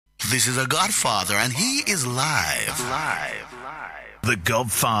This is a Godfather, and he is live. The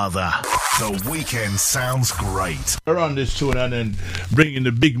Godfather. The weekend sounds great. Around this tune and then bring in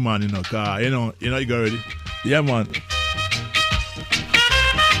the big man in a car. You know, you got ready? Yeah, man.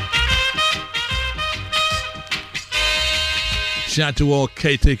 Shout out to all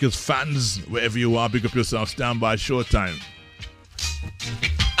Caretaker's fans, wherever you are, big up yourself, stand by, showtime.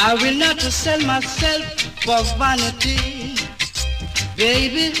 I will not sell myself for vanity,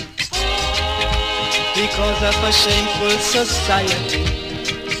 baby, because of a shameful society.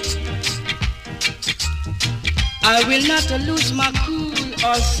 I will not lose my cool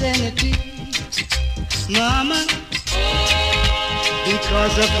or sanity, mama,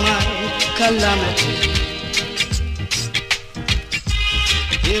 because of my calamity.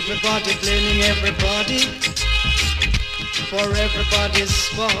 Everybody blaming everybody for everybody's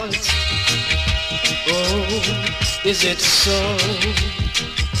fault. Oh, is it so?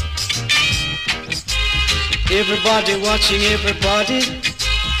 Everybody watching everybody,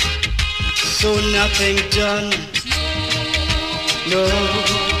 so nothing done. No, no,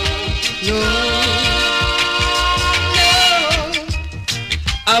 no.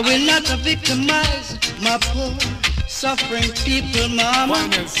 I will not victimize my poor suffering people, mama,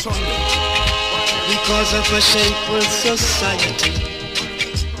 because of a shameful society.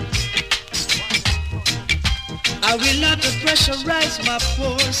 I will not pressurize my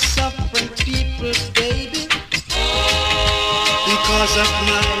poor suffering people, baby, because of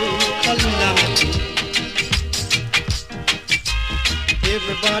my calamity.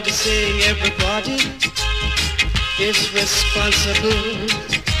 Everybody saying everybody is responsible.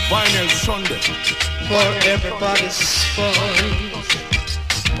 Final Sunday. For everybody's fault.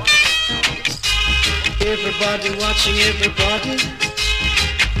 Everybody watching everybody,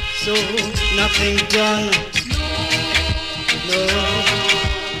 so nothing done. No,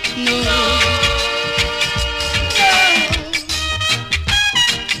 no, no.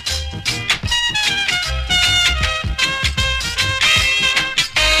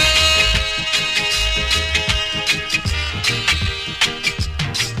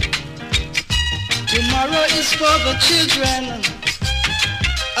 Tomorrow is for the children.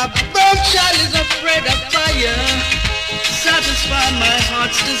 A broke child is afraid of fire. Satisfy my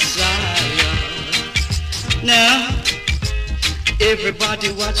heart's desire. Now,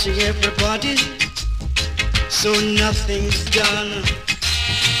 everybody watching everybody, so nothing's done.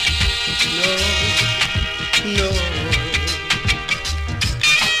 No, no.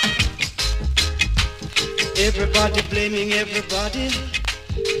 Everybody blaming everybody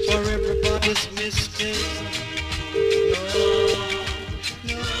for everybody's mistakes. No,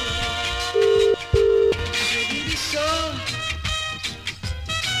 no. So.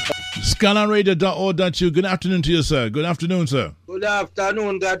 ScannerRadio.org.uk. Good afternoon to you, sir. Good afternoon, sir. Good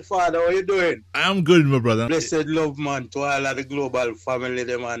afternoon, Godfather. How you doing? I'm good, my brother. Blessed love, man, to all of the global family,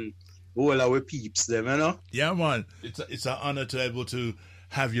 them, and all our peeps, them, you know? Yeah, man. It's an honor to be able to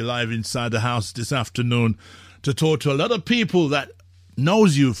have you live inside the house this afternoon to talk to a lot of people that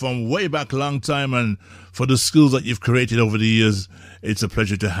knows you from way back a long time, and for the skills that you've created over the years, it's a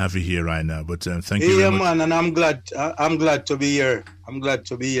pleasure to have you here right now. But thank you very much. Man, and I'm glad to be here. I'm glad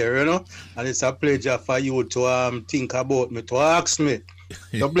to be here, you know, and it's a pleasure for you to think about me, to ask me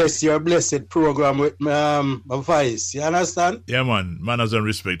to bless your blessed program with my voice. You understand? Yeah, man. Manners and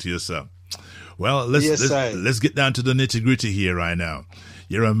respect to yourself. Well, let's get down to the nitty gritty here right now.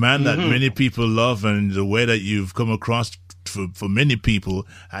 You're a man that many people love, and the way that you've come across for many people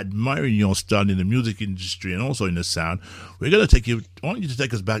admiring your style in the music industry and also in the sound. I want you to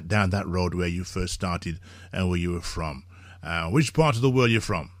take us back down that road where you first started and where you were from. Which part of the world you're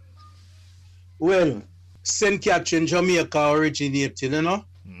from? Well, St. Catherine, Jamaica originated, you know.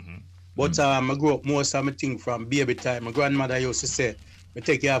 But I grew up most of my thing from baby time. My grandmother used to say, "Me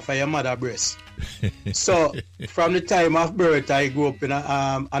take you off of your mother breast." So from the time of birth, I grew up in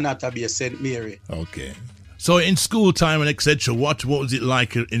Anatomy, St. Mary. Okay. So in school time and etc., what was it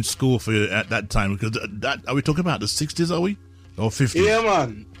like in school for you at that time? Because are we talking about the 60s, are we? Or 50s? Yeah,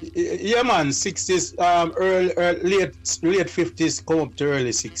 man. 60s, late 50s, come up to early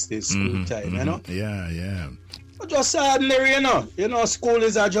 60s school time, you know? Yeah. But just ordinary, you know. You know, school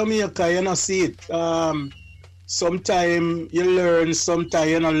is a Jamaica, you know, see it. Sometimes you learn, sometimes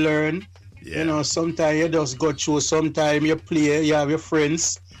you don't learn. Yeah. You know, sometimes you just go through, sometimes you play, you have your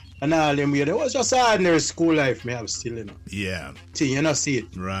friends. And all them way. It was just ordinary school life me have still, you know. Yeah. See, you know, see it.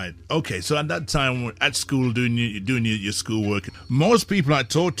 Right. Okay, so at that time, at school, doing your schoolwork, most people I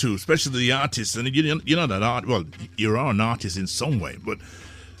talk to, especially the artists, and you know that art, well, you're an artist in some way, but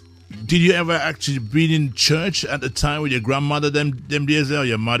did you ever actually be in church at the time with your grandmother them days or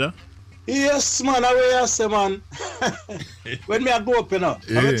your mother? Yes, man, I say, man. When me I grow up, you know,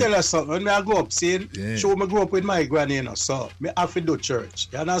 I'm going to tell you something. When me I grow up, see, show me grow up with my granny, you know, so me have to do church.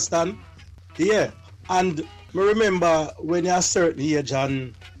 You understand? Yeah. And me remember when you're a certain age,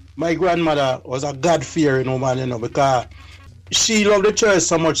 and my grandmother was a God-fearing woman, you know, because she loved the church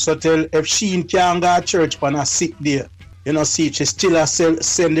so much, so tell if she can't go to church on a sick day, you know, see, she still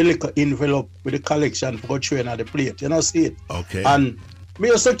send the little envelope with the collection for go train at the plate, you know, see it? Okay. And me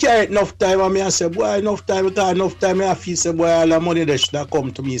also carry it enough time, and me I say, boy, enough time, because enough time I feel say, boy, all the money that should have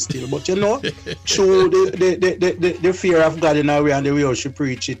come to me still. But you know, through the fear of God in a way and the way how she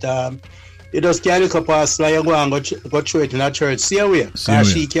preach it, you just carry a pass like you go and go through it in a church, see away,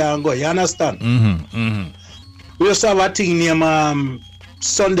 because she can't go, you understand? We also have a thing named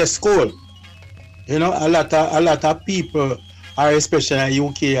Sunday school. You know, a lot of people, are especially in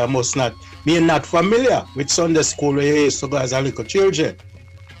UK, are not familiar with Sunday school where you used to go as a little children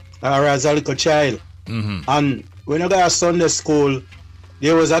or as a little child. And when you go to Sunday school,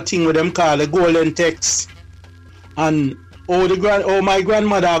 there was a thing with them called the golden text. And my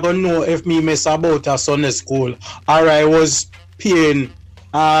grandmother are gonna know if me mess about a Sunday school or I was paying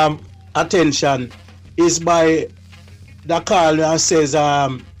attention is by the call and says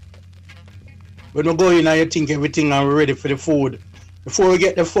when we go in and you think everything and we're ready for the food. Before we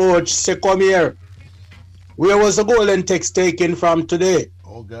get the food, say come here. Where was the golden text taken from today?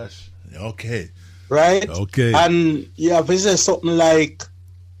 Oh gosh. Okay. Right? Okay. And you have to say something like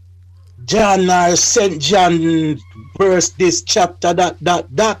John or St. John verse this chapter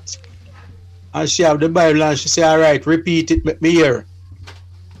that. And she have the Bible and she say, all right, repeat it, make me hear.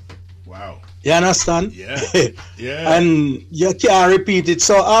 Wow. You understand? Yeah. Yeah. And you can't repeat it.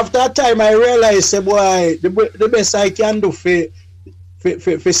 So after a time I realized, say, boy, the best I can do for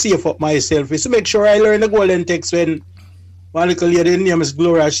save up myself is to make sure I learn the golden text when one little lady name is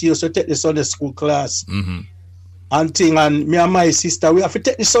Gloria, she used to take the Sunday school class. And thing, and me and my sister, we have to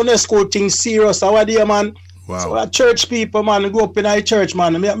take the Sunday school thing serious. Our dear man. Wow. So our church people, man, go up in our church,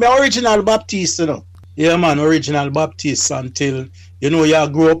 man. Me original Baptist, you know. Yeah, man, original Baptist until, you know, you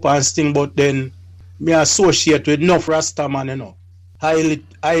grow up and thing, but then me associate with enough Rasta man, you know. Highly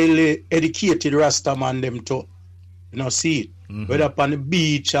educated Rasta man them too. You know, see it. Whether up on the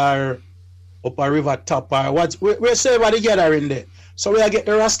beach or up a river top or what, we say about the gathering there. So we get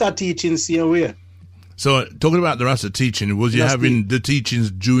the Rasta teaching same way. So talking about the Rasta teaching, was you having the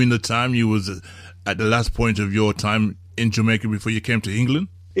teachings during the time you was at the last point of your time in Jamaica before you came to England?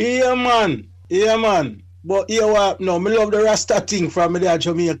 Yeah, man. Yeah, man. But you know what? No, me love the Rasta thing from there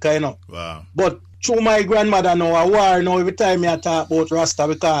Jamaica, you know. Wow. But through my grandmother now, I war now every time I talk about Rasta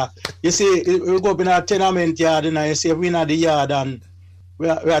because you see, we go up in a tenement yard and you see we in the yard and we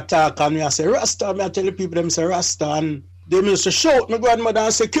talk and we say Rasta, I tell the people them say Rasta and they used to shout my grandmother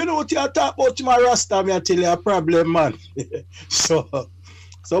and say, you know what you talk about my Rasta, I tell you a problem, man. So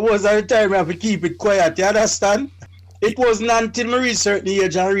most of the time I have to keep it quiet, you understand? It wasn't until I reached a certain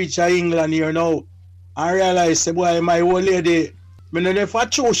age and reached England here now, I realized, say, boy, my old lady, I don't know if I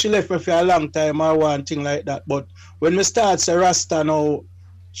chose she left me for a long time or one thing like that, but when we start say Rasta now,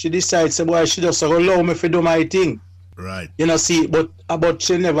 she decides, say, boy, she just allow me to do my thing. Right. You know, see, but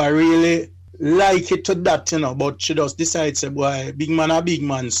she never really like it to that, you know, but she just decides, say, boy, big man a big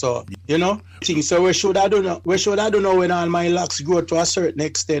man, so, you know. So we should I don't know when all my locks grow to a certain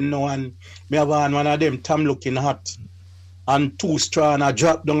extent now and me have on one of them Tom looking hot. And 2 straw and I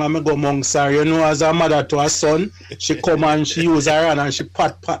drop down and I go amongst her. You know, as a mother to her son, she come and she use her hand and she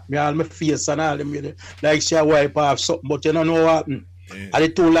pat me all my face and all them, like she a wipe off something, but you don't know what happened. Yeah. And the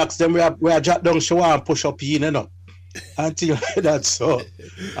 2 locks them we are drop down, she want to push up in, you know. Until like that, so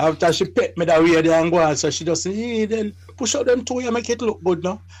after she pet me that way there and go on, so she just say, hey, then push up them 2 you make it look good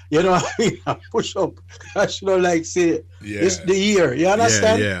now. You know what I mean? Push up. She don't like say it's the year. You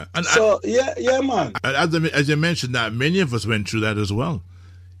understand? Yeah. And so yeah, man. As you mentioned that many of us went through that as well.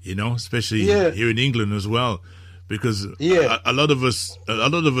 You know, especially here in England as well. Because a lot of us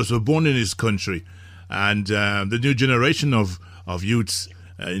were born in this country, and the new generation of youths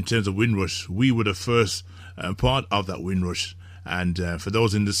in terms of Windrush, we were the first part of that Windrush. And for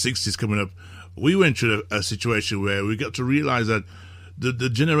those in the 60s coming up, we went through a situation where we got to realize that the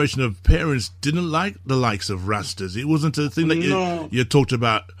generation of parents didn't like the likes of Rastas. It wasn't a thing that you talked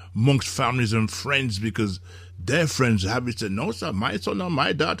about amongst families and friends because their friends have it said, no, sir, my son or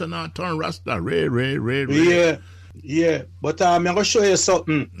my daughter not turn Rasta. Ray. Yeah. But I'm going to show you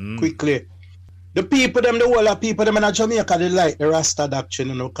something quickly. The people, the whole of people, them in Jamaica, they like the Rasta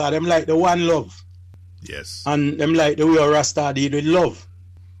doctrine, because them like the one love. Yes. And them like the way Rasta did with love.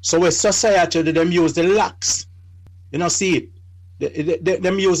 So with society, them use the locks. You know, see it.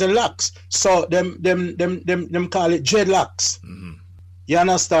 Them use the locks. So them call it dreadlocks. Mm-hmm. You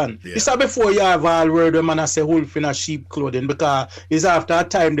understand? Yeah. It's before you have all word when man say wolf in a sheep clothing, because it's after a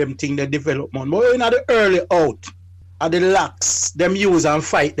time them thing they develop man. But in the early out of the locks, them use and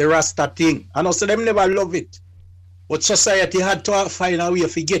fight the Rasta thing. And also them never love it. But society had to find a way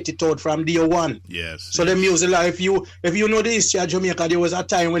to get it out from day one. Yes. So them use a lot. If you know the history of Jamaica, there was a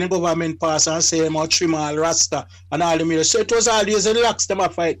time when the government passed and say them trim all Rasta and all the media. So it was always the locks them a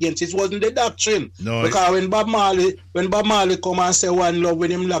fight against. It wasn't the doctrine. No. Because when Bob Marley come and say one love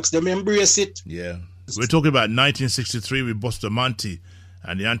with him locks, them embrace it. Yeah. We're talking about 1963 with Buster Monty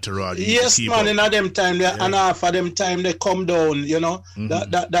and the entourage. Yes, man, in them time, and half of them time they come down, you know. Mm-hmm.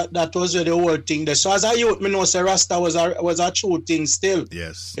 That was the whole thing there. So as a youth, me know say Rasta was a true thing still.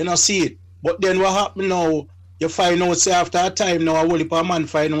 Yes. You know, see it. But then what happened now, you find out say after a time now a whole heap of man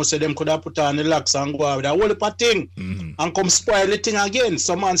find out say them could have put on the locks and go out with a whole heap of thing. Mm-hmm. And come spoil the thing again.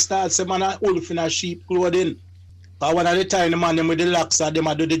 Some man start say man a wolf in a sheep clothing. But one of the time the man them with the locks and them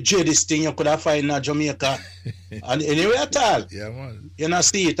a do the dreadest thing you could have find in Jamaica. And anyway at all. Yeah, man. You know,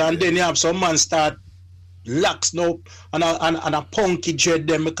 see it, and then you have some man start locks now and a punky dread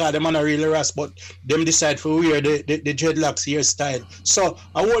them because them man are really ras, but them decide for wear the dreadlocks hairstyle. So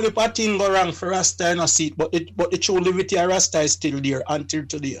a whole heap of thing go wrong for Rasta, you know, see it, but the true liberty of Rasta is still there until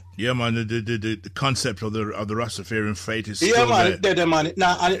today. Yeah, man, the concept of the Rastafarian faith is still there. Yeah, man, it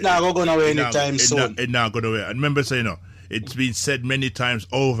not going away anytime soon. It not going away. And remember saying, it's been said many times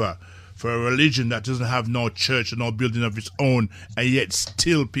over, for a religion that doesn't have no church and no building of its own, and yet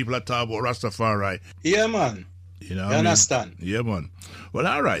still people are talking about Rastafari. Yeah, man. You know, you understand? Yeah, man. Well,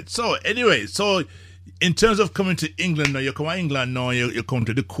 all right. So, anyway, in terms of coming to England now, you come to England now, you come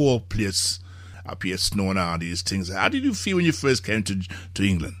to the cool place, up here, snow and all these things. How did you feel when you first came to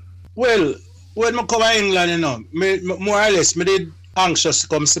England? Well, when I come to England, you know, more or less, I did anxious to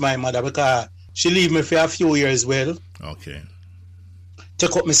come see my mother because she leave me for a few years, well. Okay.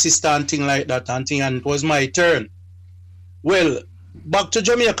 Take up my sister and thing like that and it was my turn. Well, back to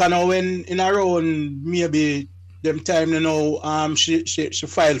Jamaica now when in around maybe them time, you know, she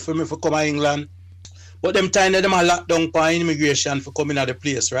filed for me for come to England. But them time them a locked down for immigration for coming to the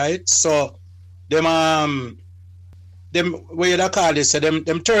place, right? So them what you call this, them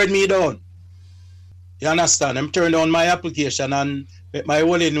turned me down. You understand? Them turned down my application and my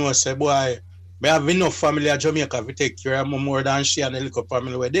only know say, boy, I have enough family in Jamaica to take care of more than she and the little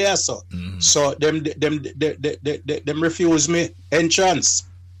family were there. So, so them refuse me entrance.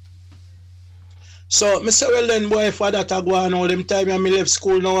 So, I say, well then, boy, if that I go on all them time, I left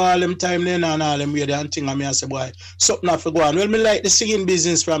school now, all them time then, and all them way and thing, and I say, boy, something have to go on. Well, me like the singing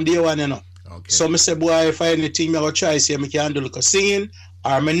business from day one, you know. Okay. So, I say, boy, if I anything, I will try to see if I can do like singing,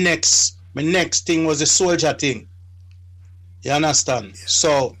 or my next thing was the soldier thing. You understand? Yeah.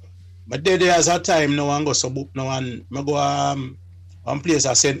 So, my daddy has a time now and go so book now and I go one place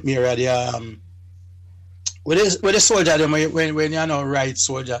I sent me already with the soldier them when you know right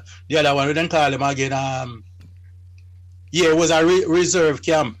soldier. The other one we didn't call him again it was a reserve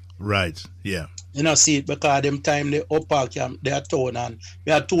camp. Right, yeah. You know see it because them time the upper camp they are town and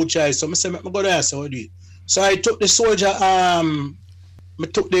we had two choices. So I said I go there so do it. So I took the soldier I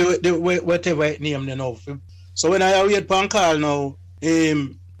took the whatever it name you know. So when I wait for call now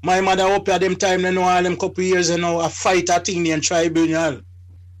my mother up at them time, they know all them couple years, you know, a fight a thing in tribunal.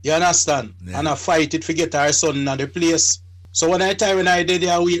 You understand? Yeah. And a fight it to get her son in the place. So when I did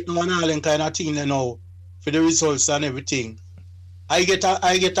I wait on all them kind of thing, you know, for the results and everything. I get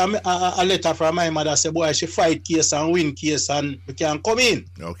a letter from my mother say, boy, she fight case and win case and we can come in.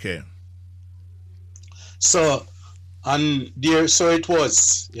 Okay. So and there so it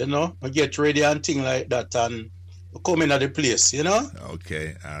was, you know, I get ready and thing like that and coming at the place, you know?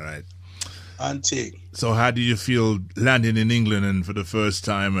 Okay, all right. And thing. So how do you feel landing in England and for the first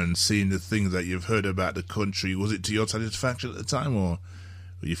time and seeing the things that you've heard about the country? Was it to your satisfaction at the time or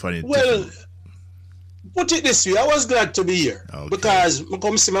were you finding it different? Put it this way, I was glad to be here because I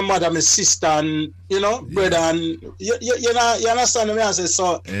come see my mother, my sister, and you know, brother, and you understand what I say.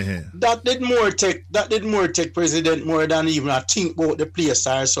 So that did more take president more than even I think about the place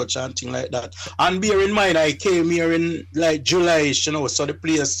or such and thing like that. And bear in mind, I came here in like July, you know, so the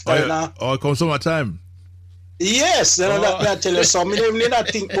place kind of. Oh, it comes summertime. Yes, you know that I tell you so. I did not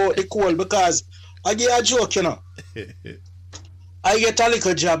think about the cold because I get a joke, you know. I get a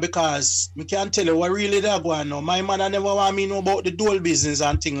little job because I can't tell you what really they're going on. My mother never want me know about the dole business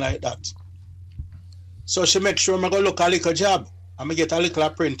and thing like that. So she make sure I go look a little job. And I get a little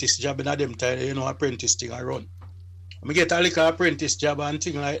apprentice job in them time, you know, apprentice thing I run. I get a little apprentice job and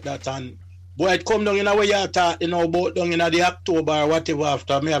thing like that. And boy, it come down in a way you thought, about down in the October or whatever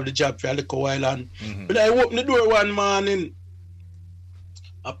after me have the job for a little while. And but I open the door one morning,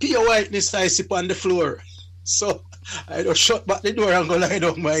 a pure whiteness I sip on the floor. So I just shut back the door and go lie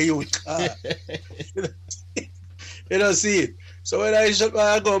down my youth car. You don't see it. So when I shut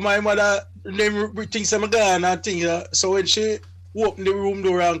back, I go, my mother, them thinks I'm gone and things. So when she opened the room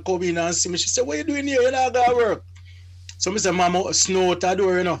door and come in and see me, she said, what you doing here? You not gonna work. So I said, Mama, snow out the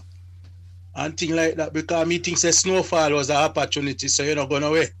door, and things like that, because me thinks that snowfall was an opportunity, so you're not going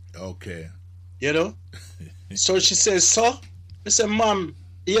away. Okay. So she says, so? I said, Mom,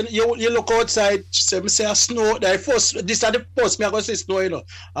 you look outside. She said, I say, snow there. This is the first me I go say snow,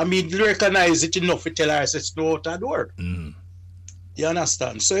 I mean, recognize it enough to tell her I said snow out the door. You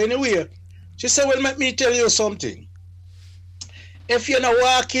understand? So anyway, she said, well, let me tell you something. If you're not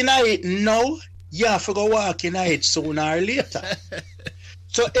walking at it now, you have to go walking at it sooner or later.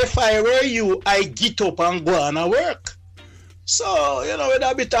 So if I were you, I get up and go on and work. So, with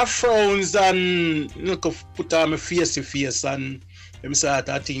a bit of frowns and put on my face to face and them sort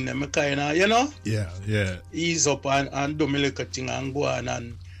of thing, them kind of, Yeah. ease up and do my little thing and go on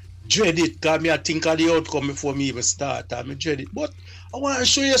and dread it, because I think of the outcome before me even start, and I dread it. But I want to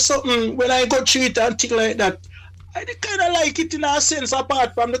show you something. When I go through it and things like that, I kind of like it in a sense,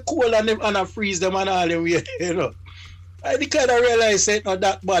 apart from the cold and I freeze them and all them way, I kind of realize it's not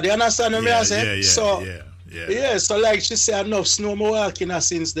that bad. You understand what I say? So like she said, enough snow more walking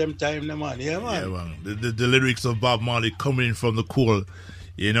since them time, man. Yeah, man. Yeah, man. The lyrics of Bob Marley coming from the cold,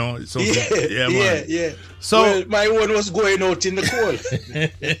 man. So well, my one was going out in the cold.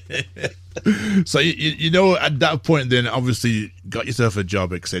 So at that point, then obviously you got yourself a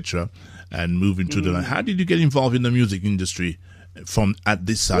job, etc., and moving to the line. How did you get involved in the music industry from at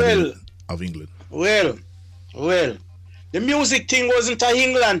this side of England? Well, the music thing wasn't an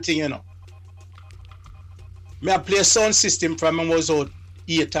England thing, Me I play sound system from I was out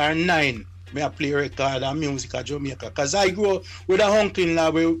 8 or 9. Me I play record and music at Jamaica. Because I grew up with a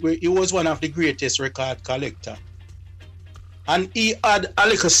uncle-in-law where he was one of the greatest record collector. And he had a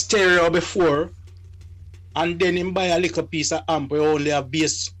little stereo before, and then he buy a little piece of amp where only have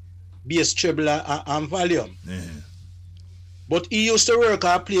bass treble and volume. But he used to work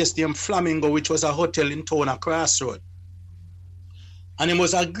at a place named Flamingo, which was a hotel in town, a crossroad. And he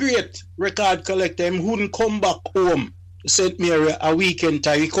was a great record collector. He wouldn't come back home to St. Mary a weekend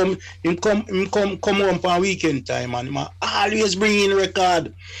time. He come home for a weekend time, and he always bring in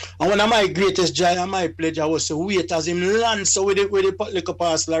record. And one of my greatest joy and my pleasure was to wait as him land so with the little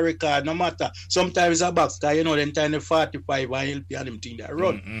parcel of record, no matter. Sometimes a box, then time the 45 and LP and them thing that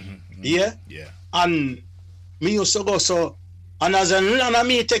run. Yeah? And me used to go so. And as a land,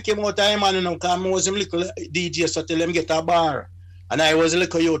 me take him out of him, and because I was him little DJ, so tell him get a bar. And I was a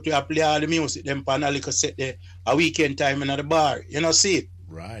little youth to play all the music, them pan a little set there, a weekend time in the bar. See it?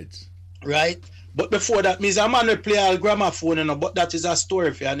 Right? But before that, me a man will play all gramophone, but that is a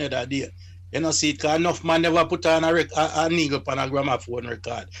story for another day. See it? Because enough man never put on a needle on a gramophone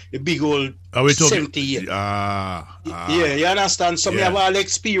record. The big old 78. Yeah, you understand? So me have all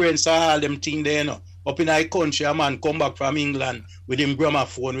experience all them things there, Up in our country, a man come back from England with him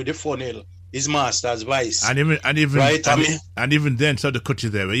gramophone, with the funnel. His master's vice. And even then, sorry to cut you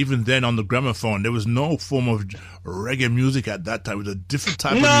there, but even then on the gramophone, there was no form of reggae music at that time. It was a different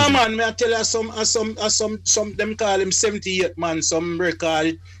type of music. No, man, me I tell you, some them call him 78, man, some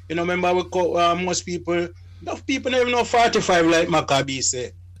record. Remember we call, most people, enough people never know 45 like Maccabee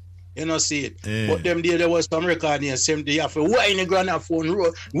say. See it. But them there was some record in 70, you have to wind the gramophone,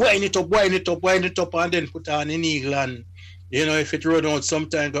 wind it up, and then put on in England. If it run out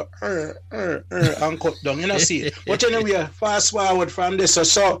sometime, go and cut down. See it. But anyway, fast forward from this.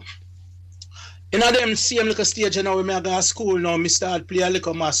 So them same little stage, when I go to school now, I start play a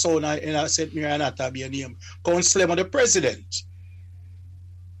little my sound in St. Mary and that be a name. Council of the President.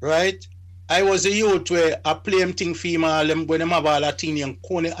 Right? I was a youth where I play them thing female when them have all a thing in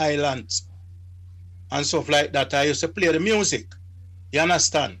Coney Islands and stuff like that. I used to play the music. You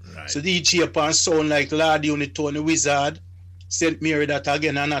understand? Right. So DJ upon sound like Lord Unit, Tony Wizard, St. Mary that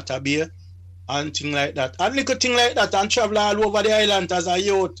again and Atabia and thing like that. And little thing like that and travel all over the island as a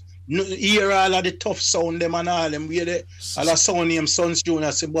youth. Hear all of the tough sound them and all them. Where the all the sound named Sons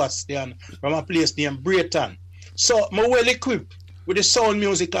Junior Sebastian from a place named Brayton. So I'm well equipped with the sound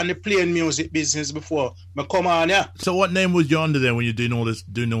music and the plain music business before I come on, yeah. So what name was you under then when you're doing all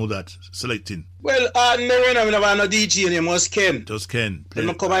that, selecting? Well, I never have no DJ name, was Ken. Just Ken.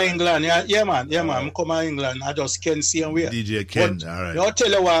 Then I come to England, yeah man, I come to England, I just Ken see and where. DJ Ken, but, all right. I'll tell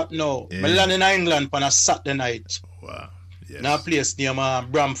you what, no, I land in England on a Saturday night. Wow. Yes. In a place near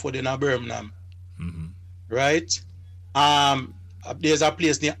Bramford in Birmingham. Mm-hmm. Right? There's a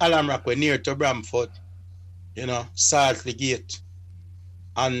place near Alamrock near to Bramford. You know, Saltley Gate.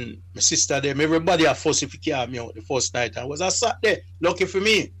 And my sister there, everybody at first if you carry me out the first night. I was a Saturday, lucky for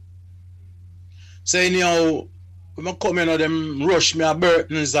me. So anyhow, when I come in, them rush me a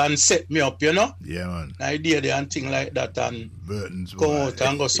Burton's and set me up, you know? Yeah, man. The idea there and thing like that, and Burton's come out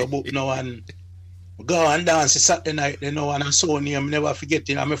and go so book now and go and dance Saturday night, you know, and I saw him, never forget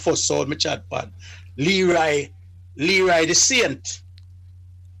it. I first saw my chat pad. Leroy the Saint.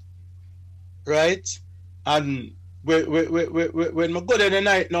 Right? And when I go there the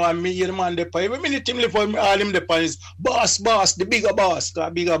night now and me hear the man there, every minute him live for him, all him there is boss, the bigger boss,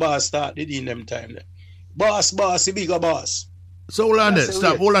 because bigger boss started in them time there. Boss, the bigger boss. So hold on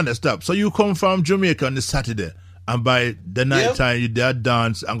there, stop. So you come from Jamaica on the Saturday, and by the night time you there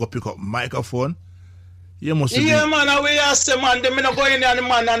dance and go pick up microphone? You must be... man, I will say, man, they not go in there,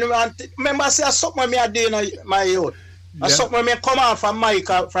 man, and remember, I say, something me a day in my youth. Something me come out from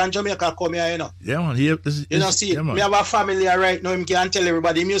from Jamaica come here, you know. Yeah, man. Me have a family right now, him can tell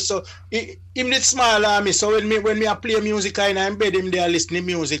everybody. Him did small me, so when me I play music, I embed him there listening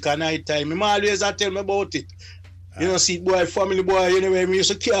music at night time. Him always tell me about it. You know, see, boy, family boy, anyway, me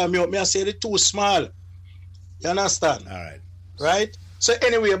used to carry me up. Me I say, they're too small. You understand? All right. Right? So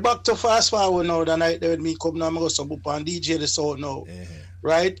anyway, back to fast forward now, the night when me come now, I go some book and DJ the sound now.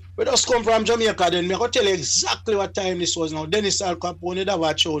 Right? We just come from Jamaica then. Me I go tell you exactly what time this was now. Dennis Al Capone that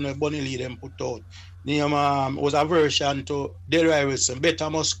was show now, Bunny Lee them put out. Was a version to Delroy Wilson, Better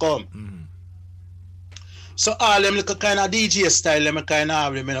Must Come. Mm-hmm. So all them little kind of DJ style, them kind of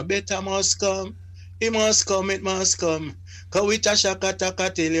have them, you know, Better Must Come. It must come, it must come. Cause we ta shaka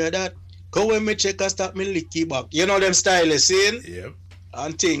taka tell you that. Cause when me check and stop me licky back. You know them style, see? Yep.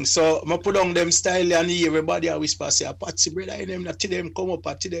 And things. So I put on them style and everybody a whisper say, Patsy brother in them, till them come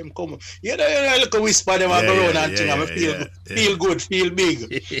up, till them come up. You know, look a whisper them and go around and thing and feel good, feel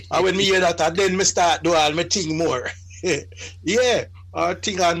big. And when me hear that, and then me start do all my thing more. Yeah. I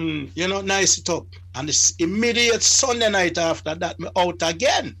think and you know, nice it up. And this immediate Sunday night after that, me out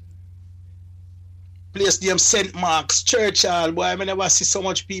again. Place named St. Mark's Church Hall. Boy, I never see so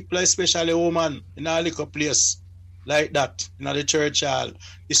much people, especially women, in a little place like that, in the church hall.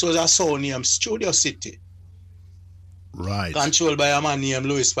 This was a sound named Studio City. Right. Controlled by a man named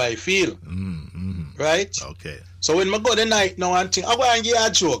Louis Fifield. Mm-hmm. Right? Okay. So when I go the night now and think, I go and give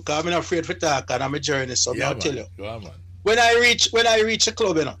a joke, because I'm not afraid to talk and I'm a journey, so I'll tell you. Go on, man. When I reach a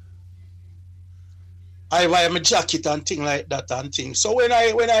club, you know, I wear my jacket and thing like that and thing. So when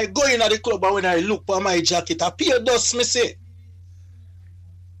I go in at the club and when I look for my jacket, I appear dust me say.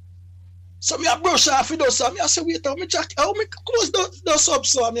 So me I brush off the dust and me I say, wait, how my jacket, how me close dust up,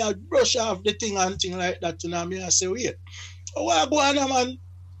 so me I brush off the thing and thing like that. And me I say, wait, oh, I go on, man.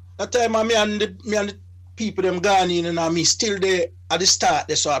 That time me and the people them gone in and me still there at the start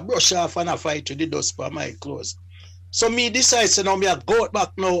there, so I brush off and I fight with the dust for my clothes. So me decide, so now me I go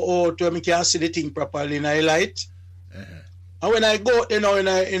back now out where me can see the thing properly in the light. And when I go, you know, in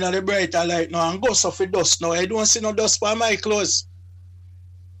the brighter light now and go so for dust now, I don't see no dust for my clothes.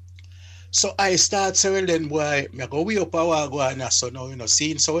 So I start saying, then boy, me go way up a while go and so now, you know,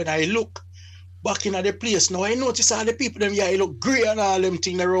 seeing. So when I look back in the place now, I notice all the people them here, look grey and all them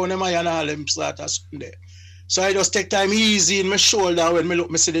things around them and all them sort of something there. So I just take time easy in my shoulder when me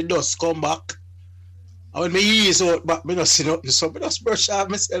look, me see the dust come back. And when me ease out back, me don't see nothing. So I just brush off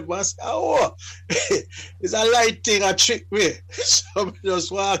myself and say, oh, it's a light thing, a trick me. So I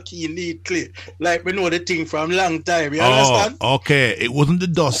just walk in neatly. Like me know the thing from long time. You understand? Okay. It wasn't the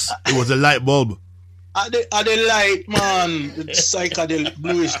dust. It was a light bulb. The light, man. The psychedelic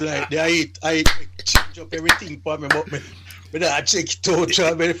bluish light. I change up everything for me, but me I check it out.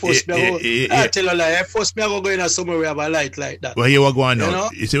 I tell you like, first me I go in somewhere where have a light like that. Well, here we go on now.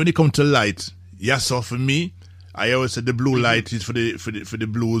 You see, when it comes to light, yes, so for me, I always say the blue light is for the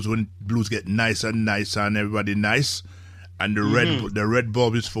blues when blues get nicer and nicer and everybody nice, and the red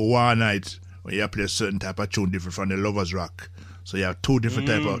bulb is for one night when you play a certain type of tune different from the Lovers Rock. So you have two different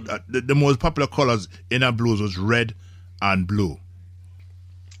type of the most popular colors in our blues was red and blue.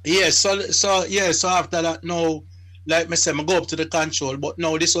 Yes, so after that now, like me say, I go up to the control, but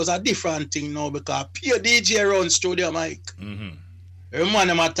now this was a different thing now because pure DJ around studio mic. Every man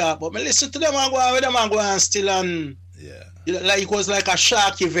them a talk, but me listen to them and go with them and go and still and like it was like a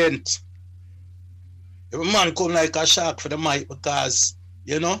shark event. Every man come like a shark for the mic because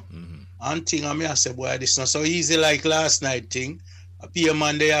you know and thing and me I say boy this not so easy like last night thing. A peer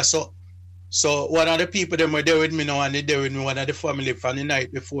man there so So one of the people them were there with me now, and they there with me, one of the family from the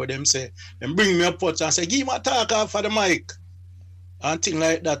night before, them say, them bring me a pot and say, give me a talk off for the mic. And thing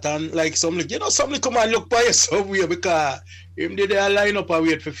like that, and like somebody, somebody come and look by you somewhere, because him did a line up and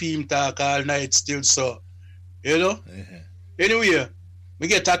wait for him talk all night still, so, Anyway, me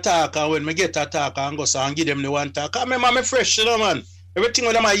get a talk, and when me get a talk, and go so and give them the one talk. I remember me fresh, man. Everything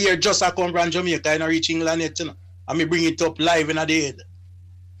with them I hear just I come from Jamaica, I reach England yet, and me bring it up live in the head.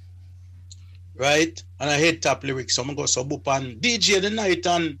 Right? And I hate top lyrics, so I go so boop and DJ the night,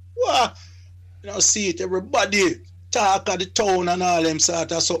 and see it, everybody talk at the town and all them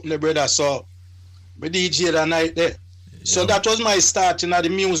sort of something, the brother. So me DJ the night there. So that was my start in the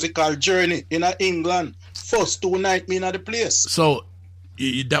musical journey in England. First 2 nights me in the place. So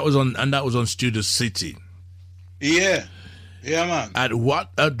that was on Studio City. Yeah, man. At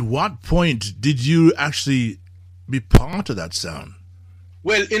what point did you actually be part of that sound?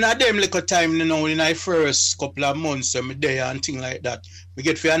 Well, in a them little time, in the first couple of months, I'm there and thing like that. We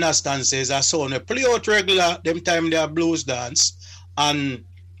get to understand, says I saw them play out regular, them time they are blues dance, and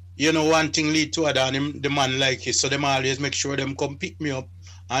one thing lead to other, and the man like it, so them always make sure them come pick me up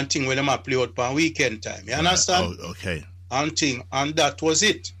and thing when them a play out on weekend time. You understand? Oh, okay. And thing, and that was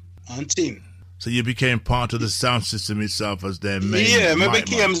it. And thing. So you became part of the sound system itself as their main. Yeah, me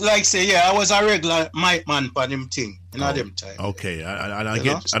became like say I was a regular mic man for them thing in them time. Okay,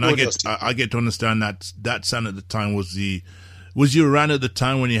 I get to understand that sound at the time was you around at the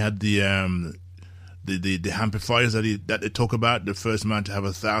time when you had the amplifiers that they talk about, the first man to have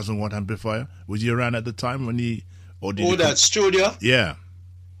 1,000-watt amplifier. Was you around at the time when that studio? Yeah.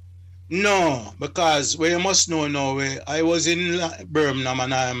 No, because you must know now, I was in Birmingham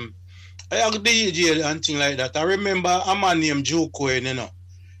and I had the DJ and thing like that. I remember a man named Joko, him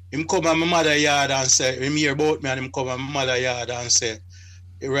come at my mother yard and say, him hear about me, and him come at my mother yard and say,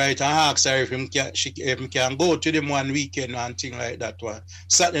 right, and ask her if he can go to them one weekend and thing like that one.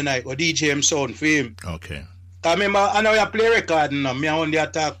 Saturday night, or DJ him sound for him. Okay. I remember, I know you play record now, me only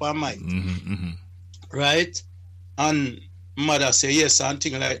attack for mic. Right? And mother say yes and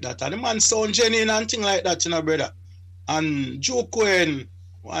thing like that. And the man sound genuine and thing like that, brother. And Joko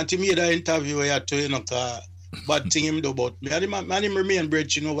want to make the interview here to, bad thing him do about me. And him remain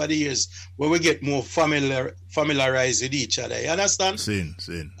bridging over the years where we get more familiarized with each other. You understand? Seen.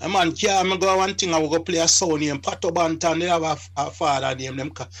 A man can't go one thing, I will go play a sound name, Pato Bantan, they have a father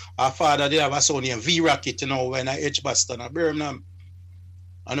name, our father, they have a sound name, V-Rocket, when I Edgbaston, Birmingham.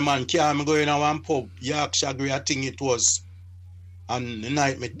 And the man can't go in a one pub, Yorkshire Grey, I think it was. And the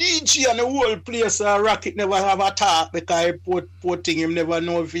night, me DJ and the whole place, Rocket never have a talk because poor thing, him never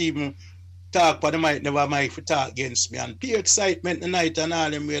know if he even talk, but they might never might for talk against me. And pure excitement the night and all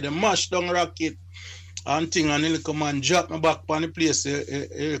them where they mash down Rocket and thing, and the little man drop me back on the place, a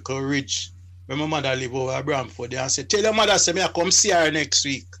little ridge where my mother live over Bramford. And say, tell your mother, say me I come see her next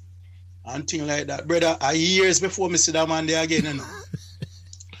week. And thing like that. Brother, years before me see that man there again,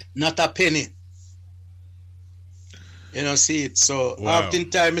 Not a penny. See it. So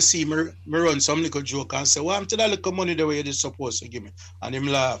oftentimes I see me run some little joke and say, well, I'm to that little money the way you're supposed to give me. And him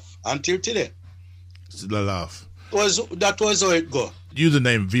laugh. Until today. Still a laugh. That was how it go. You the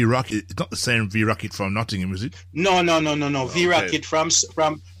name V-Rocket. It's not the same V-Rocket from Nottingham, is it? No. V-Rocket from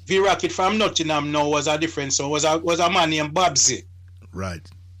V-Rocket from Nottingham now was a different. So was a man named Babsy. Right.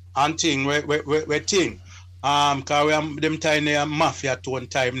 And thing, we thing. Because we have them time they are mafia tone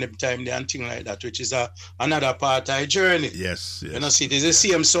time, them time they and thing like that, which is another part of the journey. Yes. See, there's the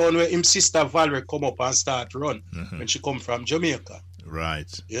same sound where him sister Valerie come up and start run when she come from Jamaica. Right.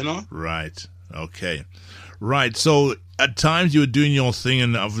 Right. Okay. Right. So at times you were doing your thing,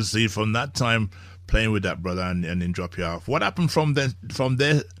 and obviously from that time playing with that brother and then drop you off. What happened from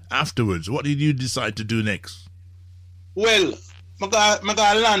there afterwards? What did you decide to do next? Well, I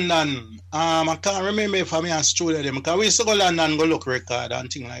got London. I can't remember if I'm in studio them because we used to go London and go look record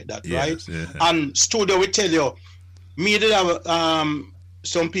and things like that, right? Yeah. And studio we tell you, me did have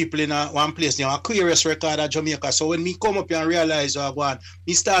some people in one place, a Aquarius record at Jamaica. So when me come up here and realize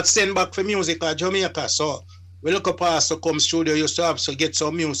me start send back for music at Jamaica. So we look up past to come studio used to have to get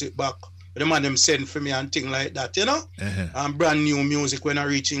some music back. The man them send for me and things like that, and brand new music when I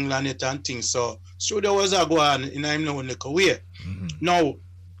reach England and things. So studio was a go on in a little way. Now,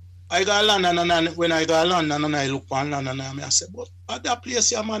 I got London, and when I got London and I look on London and I say, but at that place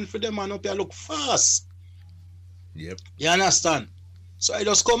here, man, for them man up here look fast. Yep. You understand? So I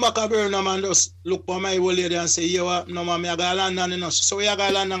just come back to Birmingham and just look for my old lady and say, yeah, no man, I got London, So we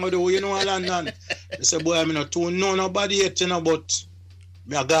got London, London. They say, boy, I'm not too know nobody yet, but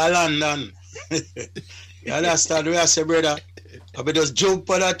I got London. You understand what I say, brother? I be just jump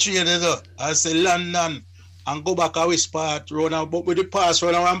on that train, I say London and go back a which part, run out, but with the pass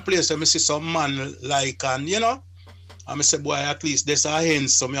run around place, I see some man like, and I say, boy, at least there's a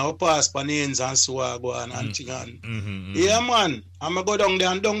hands, so I have pass on the hands and so I go on and thing on. Yeah, man, I'm go down there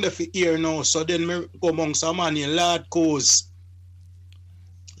and down there for here now, so then me go among some man in Lord Coast.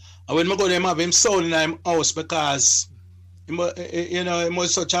 And when I go there, I have him sound in him house because he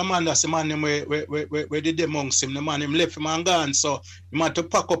was such a man that's the man where did amongst him. The man him left him and gone, so he had to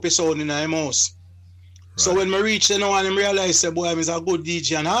pack up his sound in him house. Right. So when I reach there now and I realize say, boy, I'm a good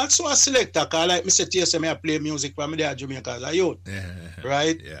DJ and also a selector, because like me say to you, I play music for me there at Jamaica as a youth.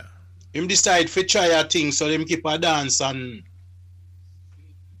 Right? Yeah. Him decide to try a thing so them keep a dance and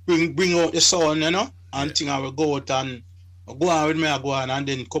bring out the sound, and thing I will go out and go on with me, I go on, and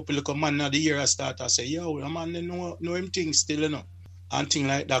then couple of man of the year I start, I say, yo, the man, they know him thing still, and thing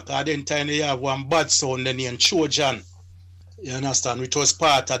like that, because then time they have one bad sound, then in Trojan, you understand, which was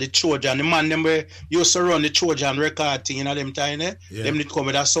part of the Trojan, the man, them were used to run the Trojan record thing, them time, them did come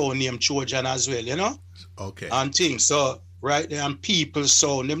with a sound named Trojan as well, Okay. And things, so, right there, and people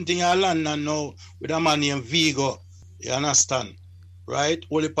sound, them thing I London now, with a man named Vigo, you understand, right,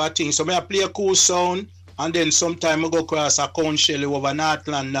 all the part things, so I play a cool sound. And then sometime I go across a Count Shelley over North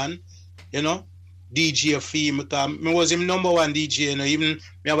London, DJ fee, because I was him number one DJ, even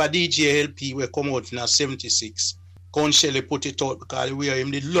me have a DJ LP where come out in 76. Count Shelley put it out because we are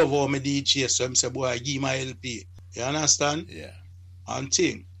him did love how me DJ, so him say, boy, give my LP. You understand? Yeah. And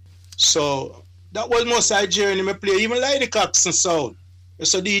thing. So that was most of the journey me play, even like the Coxon sound.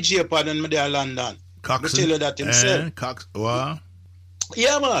 It's a DJ pardon me there in London. Coxon? I tell you that himself. Wow.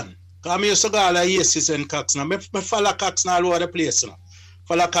 Yeah, man. Because I used to go all the yeses and Coxon. I follow Coxon all over the place.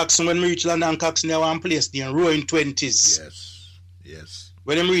 Follow Coxon when we reach London, Coxon, there one place named Rowing 20s. Yes.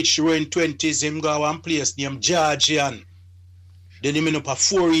 When him reach Rowing 20s, him go one place named Georgian. Then him in up a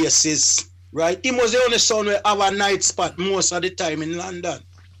 4 yeses. Right? He was the only son who have a night spot most of the time in London.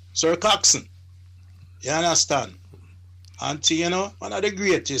 Sir Coxon. You understand? Auntie, one of the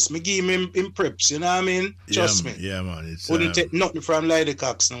greatest. Me give him in preps, you know what I mean? Trust me. Yeah, man. It's, wouldn't take nothing from Lady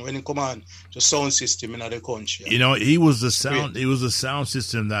Coxon when he come on the sound system in the country. He was the sound. It was the sound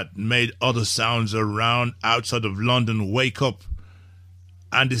system that made other sounds around outside of London wake up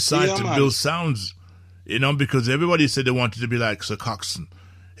and decide to build sounds. Because everybody said they wanted to be like Sir Coxon.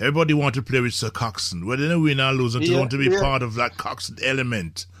 Everybody wanted to play with Sir Coxon. Whether they win or lose, they want to be part of that Coxon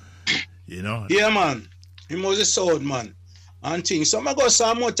element. Yeah, man. He was a sound man. And things. So I go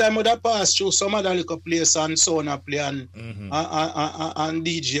some more time with that pass through some other little place and sound and play and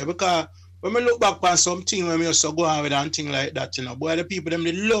DJ. Because when I look back on something when I used to go on with and thing like that, boy, the people them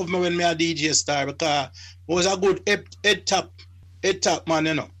they love me when me a DJ star because I was a good head tap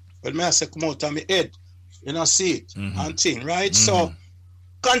man, When I say come out of my head, see it and thing, right? So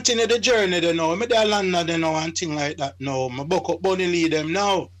continue the journey then now. I'm there London then now and thing like that now. I buck up Bunny Lee them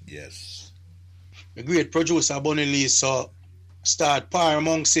now. Yes. The great producer Bunny Lee, so start par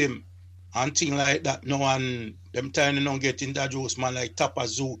amongst him and thing like that now, and them time they don't get introduced man like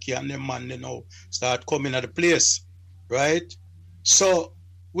Tapazuki and them man they now start coming at the place, right? So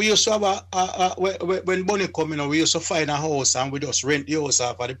we used to have when Bunny come we used to find a house and we just rent the house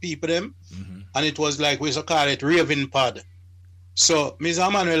off for the people them, and it was like we used to call it raving pod. So me a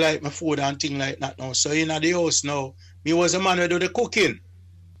man who like my food and thing like that now. So in the house now, me was a man who do the cooking.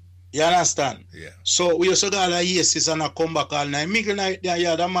 You understand? Yeah. So we used to go all the yeses and I come back all night. Middle night there, you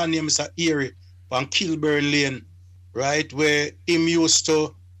had a man named Mr. Erie from Kilburn Lane, right? Where him used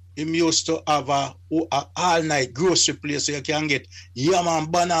to have a all night grocery place so you can get yam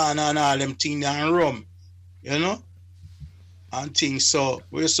and banana and all them things and rum. And things. So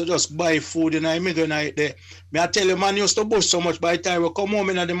we used to just buy food in the middle night there. Me I tell you, man used to bust so much by the time we come home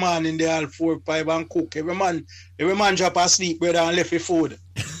in the morning they all 4 or 5 and cook. Every man drop asleep brother and left his food.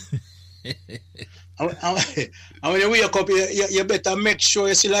 and when you wake up, you better make sure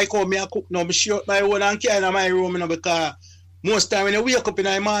you see like how me I cook now. Me shut my own and carry in my room because most time when you wake up in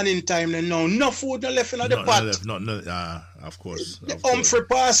the morning time, then no food no left in the pot. Of course. The Humphrey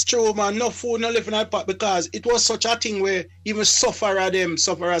pass through, man. No food no left in the pot because it was such a thing where even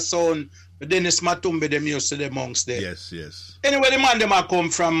sufferer son, Dennis Matumbe them used to the monks there. Yes. Anyway, the man them a come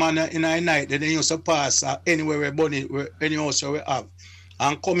from man in the night, then they used to pass anywhere where Bunny, any house we have.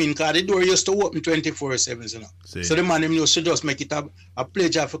 And come in, because the door used to open 24/7, So the man them used to just make it a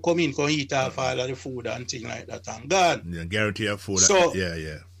pleasure for come in, come eat off all of the food and things like that. And God. Yeah, guarantee your food. So,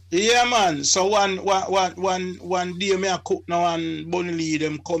 yeah, man. So one day me a cook now and Bunny Lee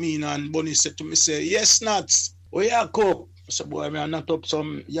them come in and Bunny said to me, say, yes, nuts, we are cook. So boy, me not up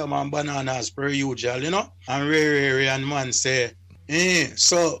some man bananas per usual, you know? And Ray and man say,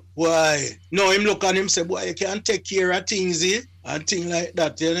 so boy, no, him look at him say, boy, you can't take care of things, and things like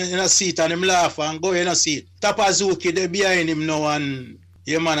that. You know, in a seat and him laugh and go in a seat. Tapazuki, they behind him now and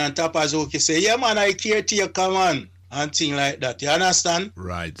man and Tapazuki say, man, I caretaker, man. And things like that. You understand?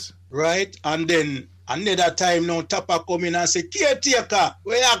 Right. Right? And then another time now Tapa come in and say, caretaker,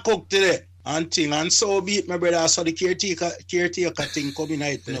 where you cook today? And thing. And so be it, my brother, so the caretaker thing coming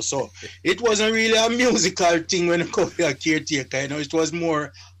out, you know. So it wasn't really a musical thing when it comes to a caretaker, you know. It was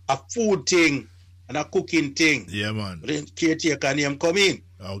more a food thing and a cooking thing. Yeah, man. But then caretaker name come in.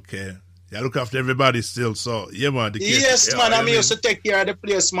 Okay. Yeah, look after everybody still, so yeah, man. Yes, man, I used to take care of the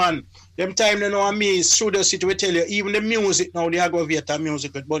place, man. Them time they know me through the city, we tell you, even the music now, the aggravator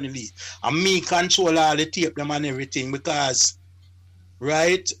music with Bunny Lee. And me control all the tape them and everything because,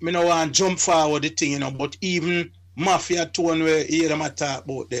 right, me no want jump forward the thing, you know, but even Mafia Tone where hear them talk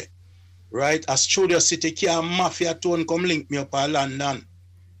about there. Right? As Studio City can Mafia Tone come link me up in London.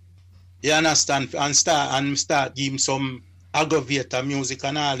 You understand? And start give him some aggravator music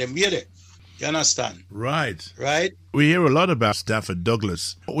and all them, you understand? Right. Right? We hear a lot about Stafford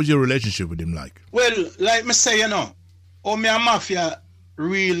Douglas. What was your relationship with him like? Well, like me say, you know, me and Mafia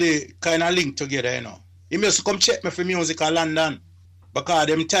really kind of linked together, you know. He used to come check me for music in London. Because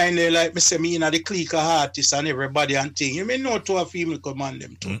them time they like me say me in the clique of artists and everybody and thing. You may know to a female command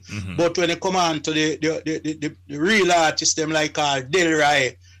them too. Mm-hmm. But when they come on to the real artists, them like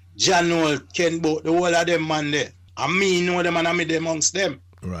Delray, Janol, Ken Boat, the whole of them man there. And me know them and I meet amongst them.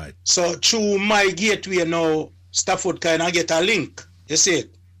 Right. So through my gateway now, Stafford kind of get a link. You see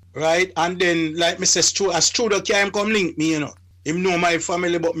it? Right? And then like me say, as Trudeau can come link me, you know. Him know my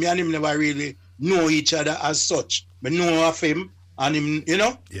family, but me and him never really know each other as such. But know of him and him, you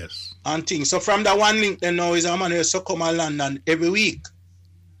know? Yes. And things. So from that one link then now is a man who used to come to London every week.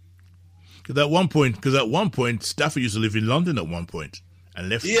 Because at one point, Stafford used to live in London at one point. And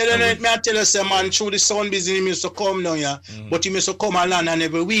left. Yeah, then I tell you, say, man, through the sound business, he used to come down here, but he used to come to London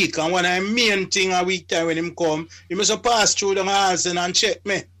every week. And when I main thing a week time when him come, he used to pass through the house and check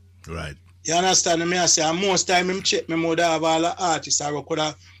me. Right. You understand me? I say, and most time him check me, more have all the artists, I could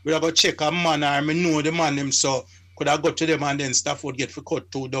have go check a man, or me know the man him, so could have go to them and then stuff would get for cut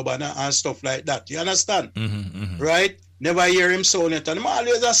to dub and stuff like that. You understand? Right? Never hear him sound it. And him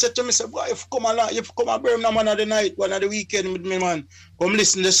always I said to me, say, boy, if you come a Birmingham one of the night, one of the weekend with me, man, come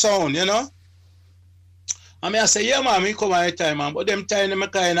listen to the sound, you know? And I say, yeah, man, me come at time, man. But them time, them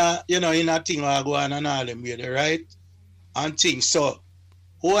kind of, you know, in a thing I go on and all them with it, right? And things. So,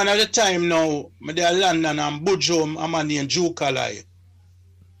 one of the time now, me there London and Budjom, a man named Jukalai.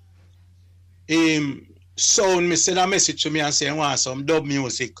 Sound me send a message to me and say, I want some dub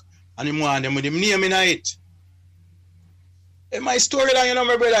music. And him want them with him name in it. In my storyline, you know,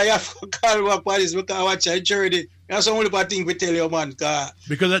 my brother, you have to call back for this because I watch a journey. That's the only thing we tell you, man.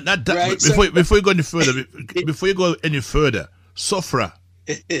 Because right? before you go any further, Sofra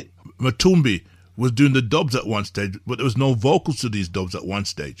Matumbi was doing the dubs at one stage, but there was no vocals to these dubs at one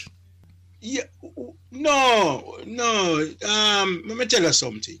stage. Yeah, no. Let me tell you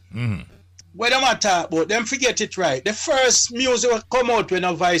something. Mm-hmm. What I'm talking about, them forget it right. The first music that come out when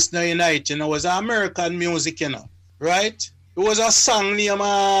a Vice Now Unite, you know, was American music, you know, right? It was a song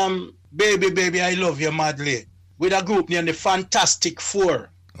named Baby, Baby, I Love You Madly with a group named the Fantastic Four.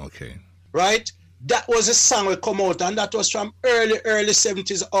 Okay. Right? That was a song that come out, and that was from early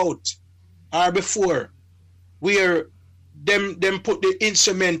 70s out or before, where them put the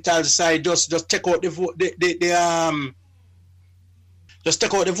instrumental side, just take out just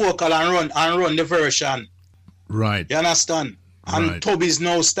take out the vocal and run the version. Right. You understand? And right. Tubbies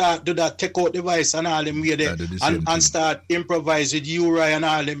now start do that, take out the voice and all them way there, and start improvise with Uri and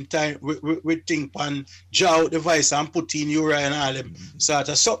all them time with think and draw out the voice and put in Uri and all them sort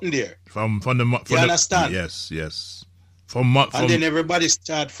of something there. From you understand? Yes. And then everybody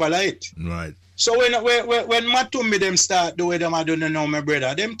start follow it. Right. So when Matumbi them start doing them, I don't know, my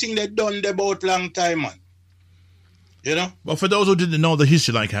brother. Them thing they done about long time, man. You know? Well, for those who didn't know the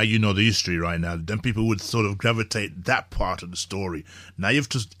history, like how you know the history right now, then people would sort of gravitate that part of the story. Now you have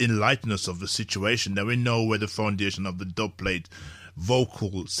to enlighten us of the situation, that we know where the foundation of the dub plate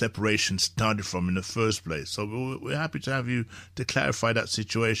vocal separation started from in the first place. So we're happy to have you to clarify that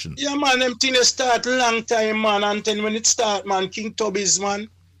situation. Yeah, man, them things start long time, man. And then when it start, man, King Tubbies and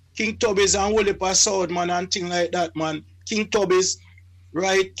Holy Password, man, and thing like that, man. King Tubbies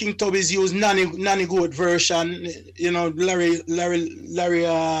right? King Tubby's used Nanny Goat version, you know, Larry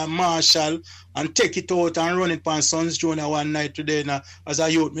Marshall, and take it out and run it on Sons Junior one night today. Now, as a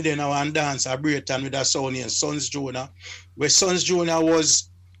youth, me then I want dance a Brayton with a son and Sons Junior, where Sons Junior was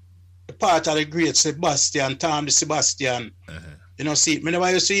part of the great Sebastian, Tom the Sebastian. You know, see, me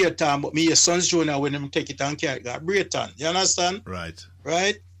never used to hear Tom, but me hear Sons Junior when them take it and carry it, got Brayton. You understand? Right.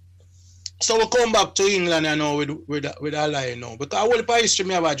 Right? So we come back to England, you know, with a lie, you know. Because all the history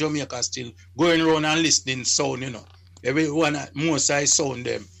me about Jamaica still going around and listening sound, you know. Everyone, most I sound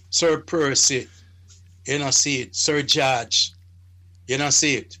them. Sir Percy, you know, see it. Sir George, you know,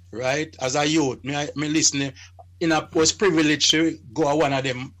 see it. Right? As a youth, me listening, you know, was privileged to go to one of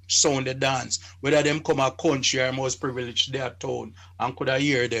them sound the dance. Whether them come a country, I was privileged to their town and could I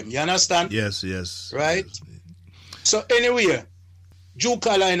hear them. You understand? Yes, yes. Right? Yes. So anyway,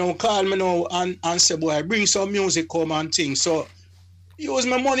 Jukala, you know, call me now and say, boy, bring some music come and things. So use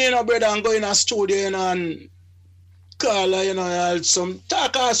my money, you know, brother, and go in a studio, you know, and call her, you know, some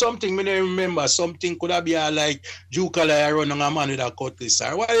talk or something. Me don't remember. Something could have been like Jukala run on a man with a cutlass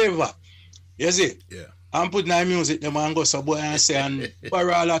or whatever. You see? Yeah. I'm putting my music them and go so boy and say and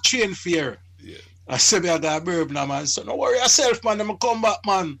borrow all a train fare. Yeah. I say I got Birmingham, man. So no worry yourself, man. Them come back,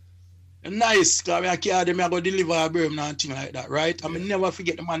 man. Nice, because I carry them, I go deliver a Birmingham and thing like that, right? I mean, never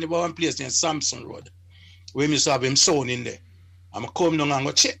forget the man, there was one place in Samson Road where we used to have him sound in there. I'm come down and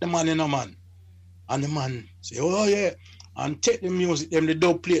go check the man, you know, man. And the man say, oh, yeah. And take the music, them, the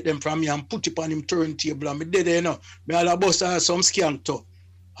dub plate them from me and put it on him turntable. And me dead there, you know. Me all a bust some skank too.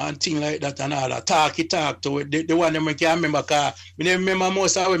 And thing like that and all that. Talk to it. The one that I can remember, because I never remember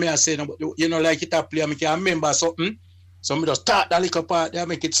most of what I say, you know, like it a play, I can remember something. So I just start that little part there,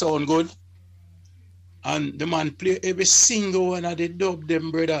 make it sound good. And the man play every single one of the dub them,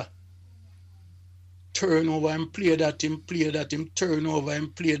 brother. Turn over and play that, him play that, him turn over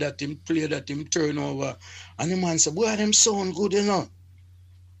and play that, him play that, him turn over. And the man said, boy, them sound good, you know.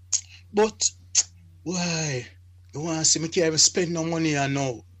 But, why? You want to see me can't even spend no money I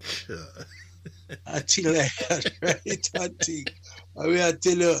know. I think like that, right? I think. I will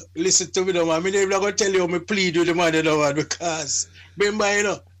tell you, listen to me, though, man. I'm not going to tell you how I plead with the man, you know, because, remember, you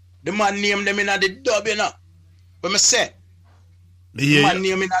know, the man named them in the dub, you know. What I say? The man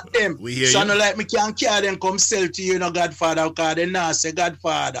name in them. So I know like me can't carry them come sell to you, you know, Godfather, because they not say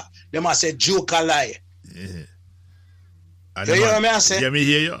Godfather. They must say joke a lie. Yeah. You hear me I say? Yeah, me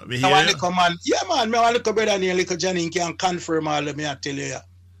hear you. Me hear you. Man. Yeah, man. Me want to look brother and little Johnny can confirm all of me, I tell you.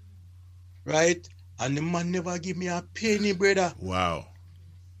 Right? And the man never give me a penny, brother. Wow.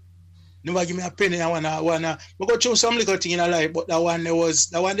 Never give me a penny. I wanna go through some little thing in a life, but that one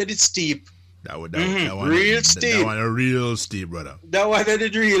that did steep. That one real steep. That one a real steep, brother. That one the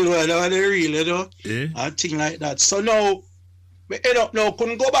real one. That one the real, you know. Yeah. And thing like that. So now, me end up now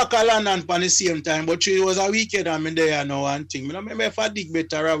couldn't go back to London for the same time, but it was a weekend and me there now and thing. Me don't remember if I dig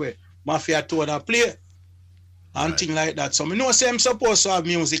better away. Mafia tour that play. And thing like that. So me know say I'm supposed to have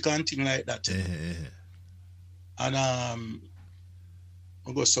music and thing like that. And I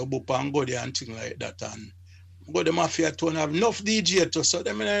go sub up and go there and thing like that. And I go the Mafia tour and have enough DJ to so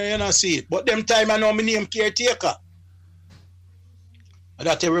them you know see it. But them time I know my name Caretaker. And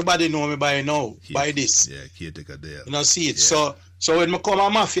that everybody know me by now, by this. Yeah, Caretaker there. You know see it. Yeah. So when I come a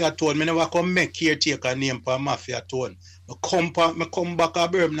Mafia tour, I never come make Caretaker name for Mafia tour. I come back to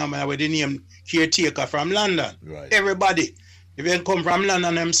Birmingham with the name Caretaker from London. Right. Everybody. If you come from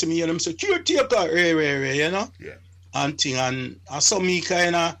London, them see me, them say, Caretaker, you know? Yeah. And thing, and I saw me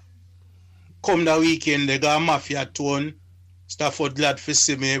kind of come the weekend, they got Mafia tone, Stafford glad for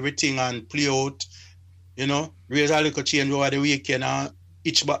see me, everything, and play out, you know? Raise a little change over the weekend, and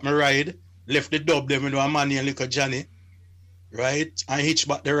hitch back my ride, left the dub them with one man and little Johnny, right? And hitch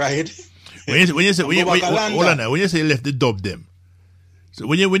back the ride. When you say left the dub them, so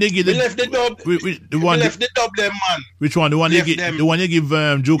when you give the left the dub, left the dub them, man. Which one? The one you give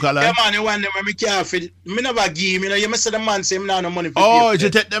Jukala? Yeah, man, the one them when me can't fit. Me never give, you know. You must say the man say me not no money for. Oh, you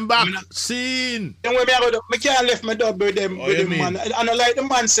take them back. Scene. Then when me can't left my dub with them, man. I know like the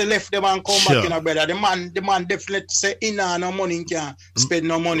man say left them and come back, you know, brother. The man definitely say in no money, he can't spend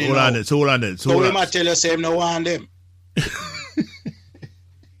no money. Hold on it. So we might tell you say him no want them.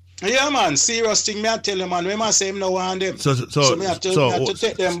 Yeah, man, serious thing, me I tell you, man, we must say him no want them. So me have to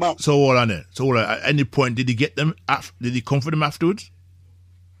take them back. So hold on it. So at any point, did he get them, did he come for them afterwards?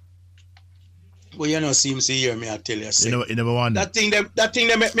 Well, you know, seems to hear me, I tell you. You never want that thing they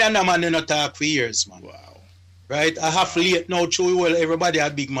make me and the man not talk for years, man. Wow. Right? I have late now, true, well, everybody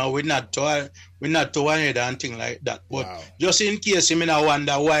a big man, we're not to one head and thing like that. But just in case you may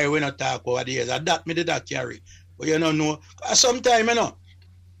wonder why we not talk over the years, that me did that carry. But you don't know, sometimes, you know,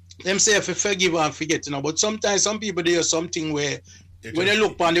 them say if you forgive and forget, you know, but sometimes some people do something where when they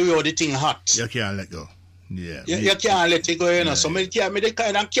look on the way the thing hot. You can't let go. Yeah. You can't let it go, you know. So me the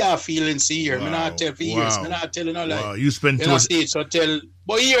kind of care feelings here. Wow. Me not tell for years. Me not tell you no like. Wow. You spend so tell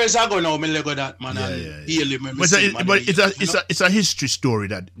but years ago now me let go that man and heal him. But it's a history story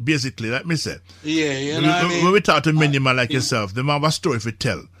that basically like me said. Yeah, you know what I mean? When we talk to many man like yourself, the man have a story to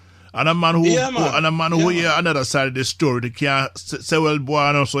tell. And a man who hear another side of the story, they can't say, well, boy,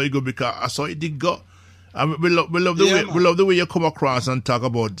 I know so you go because I saw it did go. And we love the way you come across and talk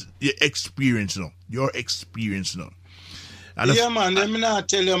about your experience now. And man, let me not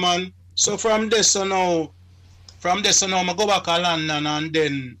tell you, man. So from this on now, I go back to London and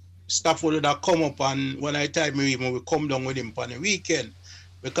then Stafford would have come up and when I time we come down with him on the weekend.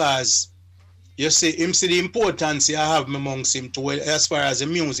 Because you see, him see the importance I have amongst him to as far as the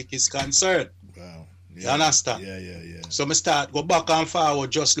music is concerned. Wow. Yeah. You understand? Yeah. So I start go back and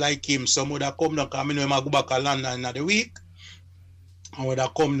forward just like him. Some would have come down because I know him I go back to London in the week. I would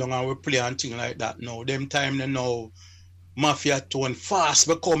have come down and we play and things like that now. Them time they know Mafia tone fast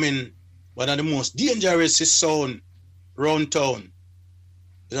becoming one of the most dangerous sound round town.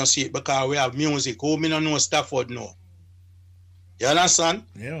 You don't see it because we have music. Who me don't know Stafford now. You understand?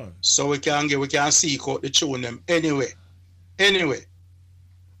 Yeah. So we can seek out the tune them anyway.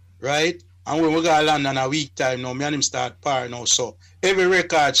 Right? And when we go to London a week time now, me and him start par now. So every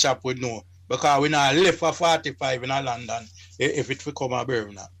record shop would know. Because we not left for 45 in London if it will come a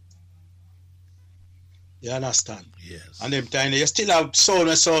Birmingham. You understand? Yes. And them time you still have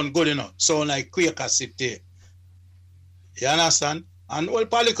sound good enough. Sound like Quaker City. You understand? And all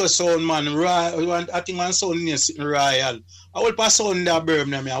political sound man, I think one sound is sitting Royal. All pa sound in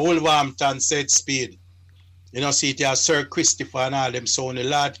Birmingham, Wolverhampton, Said Speed. You know, see it here, Sir Christopher and all them sound, the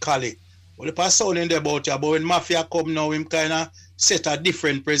Lord Collie. All pa sound in there about you, but when Mafia come now, him kind of set a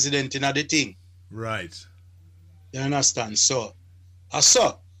different president in the thing. Right. You understand? So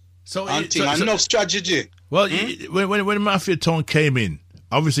enough strategy. Well, when Mafia Town came in,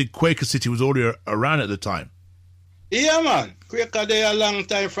 obviously Quaker City was already around at the time. Yeah, man. Quaker there a long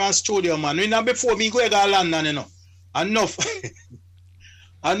time from studio, man. We know before me go to London, you know. Enough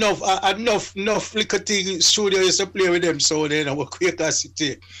little thing studio used to play with them, so you know, Quaker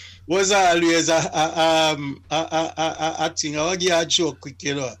City was always a thing. I will give a joke quick,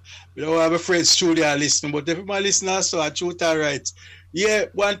 you know. We don't have a friend studio listening, but if my listener so I truth all right. Yeah,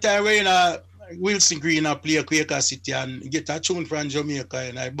 one time when Wilson Green play Quaker City and get a tune from Jamaica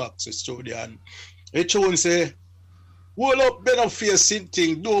and I box the studio and the tune say, hold up, better facing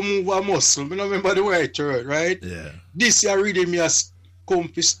thing, don't move a muscle. I remember the right word, right? Yeah. This year rhythm has come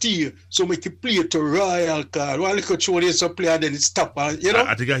to steal, so make you play to Royal card. One little tune is to play and then it stop. You know?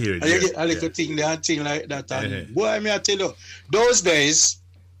 I think I hear it. And you get a little thing there and thing like that. And boy, I tell you, those days,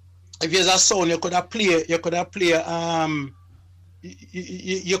 if there's a sound you could have played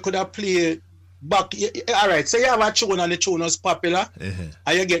back. All right, so you have a tune and the tune was popular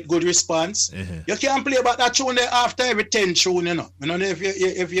and you get good response. You can't play back that tune there after every 10 tune, you know. I don't know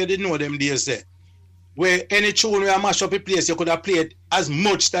if you didn't know them days there. Where any tune where you mash up a place, you could have played as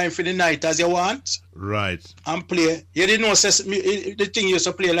much time for the night as you want. Right. And play. You didn't know the thing you used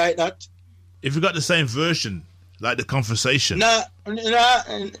to play like that. If you got the same version, like the conversation. Nah,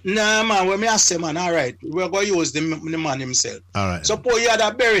 man. When me I say, man, all right, we're going to use the man himself. All right. Suppose you had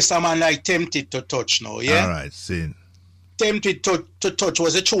a bury someone like Tempted to Touch now, yeah? All right, see. Tempted to Touch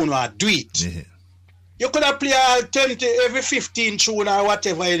was a tune or do it. Yeah. You could have played Tempted every 15 tune or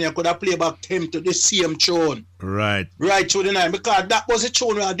whatever, and you could have played back Tempted the same tune. Right. Right through the night, because that was a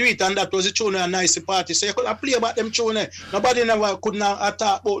tune where I do it, and that was a tune where a nice party. So you could have played back them tune. Nobody never could not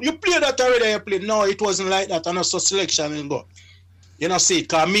attack. But you played that already, you played. No, it wasn't like that, and also selection and go. You know, see,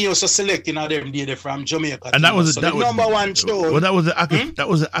 because me also selecting of them did from Jamaica. And that was the number one tune. Well, that was the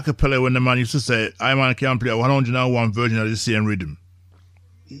acapella when the man used to say, I man can't play 101 version of the same rhythm.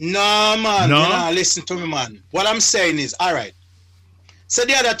 No, man. No? You know, listen to me, man. What I'm saying is, all right. So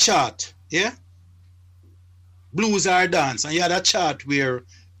the other chart, yeah? Blues are dance. And you had a chart where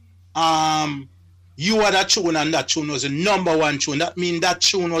you had a tune and that tune was the number one tune. That means that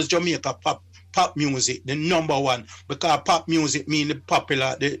tune was Jamaica pop music, the number one. Because pop music means the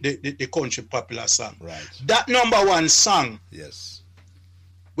popular, the country popular song. Right. That number one song. Yes.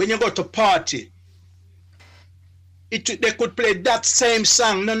 When you go to party, they could play that same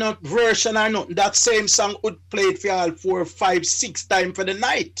song, no version or nothing. That same song would play it for all 4, 5, 6 times for the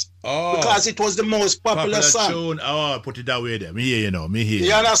night. Oh. Because it was the most popular song. Tune. Oh, put it that way there. Me hear, me hear.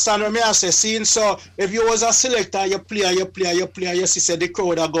 You understand what I say? Seeing, so if you was a selector, you play, you see the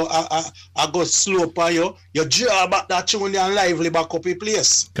crowd I go slow on you draw back that tune and lively back up your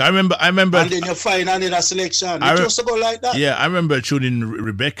place. I remember. And then you find another selection. It used to go like that. Yeah, I remember tuning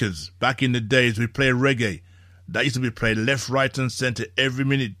Rebecca's back in the days. We played reggae. That used to be played left, right, and center every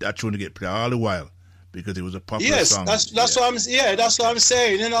minute. That tune to get played all the while because it was a popular song. Yes, that's what I'm. Yeah, that's what I'm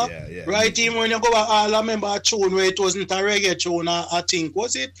saying. You know, right? Even when you go back, I remember a tune where it wasn't a reggae tune. I think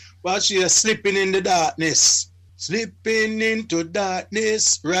was it? But she was slipping in the darkness, slipping into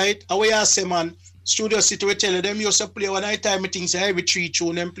darkness. Right? Away I say, man. Studio City will tell you them used to play one night time. I think say every 3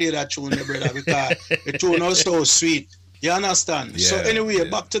 tune them play that tune, brother, because the tune was so sweet. You understand? Yeah, so anyway,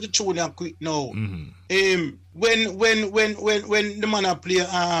 back to the tune and quick now. Mm-hmm. When the man a play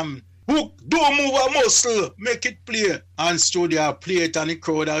hook, don't move a muscle, make it play. And studio play it and the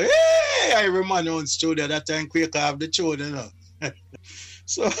crowd hey, I remember on studio that time quick have the tune, you know.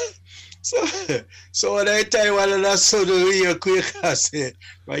 So when I tell you all that suddenly you quick I say,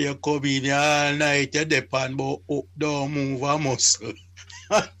 when you come in here all night, you depend but don't move a muscle.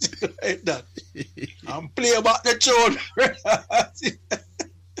 Like that. And play about the tune.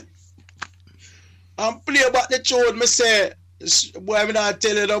 And play about the tune, me say, boy, I'm not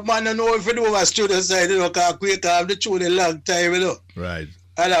telling you, the man, I know if you do a studio side, you know, because quick have the tune a long time, you know. Right.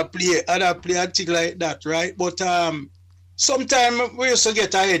 And I play a thing like that, right? But sometimes we used to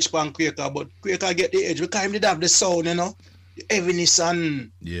get an edge from Quaker, but Quaker get the edge because he did have the sound, you know, the heaviness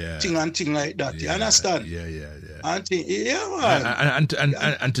and thing like that. You understand? Yeah. And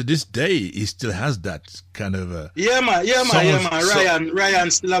man. And to this day, he still has that kind of a man. Ryan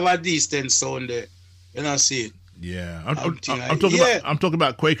still have a decent sound there. You know, see it. Yeah, I'm talking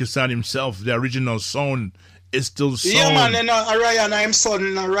about Quaker sound himself. The original sound is still sound. Yeah, man. You know, Ryan, I'm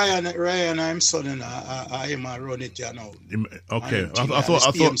son. Ryan, I'm son. And I run it, you know. Okay, I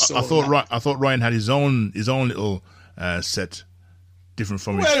thought Ryan had his own little set, different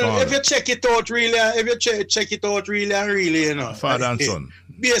from his father. Well, if you check it out really, you know. Father and son.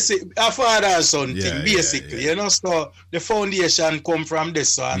 A father and son thing, basically, you know. So the foundation come from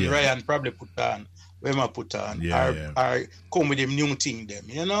this, and Ryan probably put on. When I put on, or come with them new thing, them,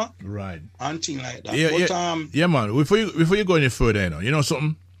 you know, right, and thing like that. Yeah, man. Before you go any further, you know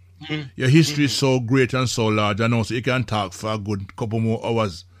something. Mm-hmm. Your history is so great and so large. I know, so you can talk for a good couple more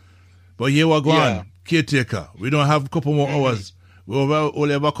hours. But here we're going, Caretaker. We don't have a couple more hours. We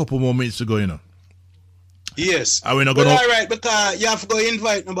only have a couple more minutes to go, you know. Yes. Are we not going to? All right, because you have to go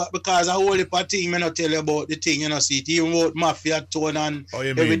invite me back because I hold up a thing, I not tell you about the thing, you know, see it. Even about mafia tone and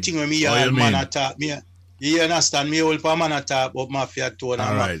everything when me and man attack me. You understand me? Hold for man attack about mafia tone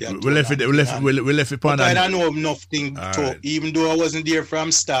and mafia tone. We left it on. I don't know enough thing to talk, even though I wasn't there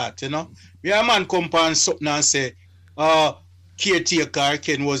from start, you know. Me a man come on something and say, Caretaker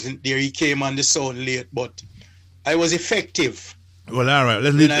Ken wasn't there, he came on the sound late, but I was effective. Well, all right.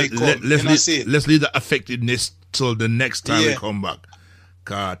 Let's leave the effectiveness till the next time we come back.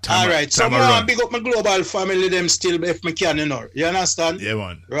 All right. So I want to big up my global family, them still, if I can, you know. You understand? Yeah,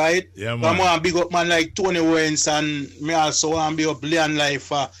 man. Right? Yeah, man. I want to big up man like Tony Waynes, and me also want to big up Leon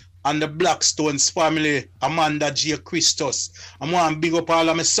Life and the Blackstones family, Amanda J. Christos. I want to big up all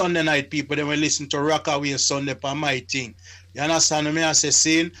of my Sunday night people, they will listen to Rockaway Sunday for my thing. You understand me? I say,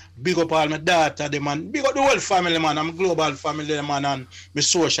 saying, big up all my daughter, them, man. Big up the whole family, man. I'm global family, man, and me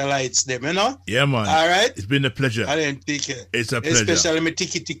socialites them, you know? Yeah, man. All right? It's been a pleasure. I didn't take it. It's a pleasure. Especially my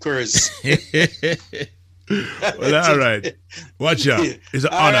tickers. Well, all right. Watch out. It's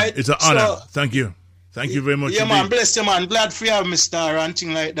an honor. Right. It's an honor. So, thank you. Thank you very much. Yeah, man. Bless you, man. Glad for you have me, star, and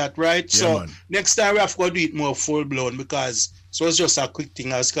thing like that, right? Yeah, so, man. Next time we have to go do it more full-blown because... So it's just a quick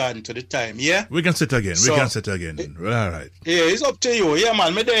thing as according to the time, yeah? We can sit again. Well, all right. Yeah, it's up to you. Yeah,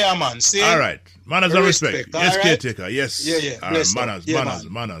 man. Me there, man. See? All right. Manners and respect. Yes, right? Caretaker. Yes. Yeah. Manners. Oh, yeah,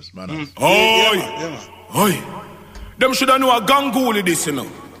 man. Oi. Them should have know a ganguli this, you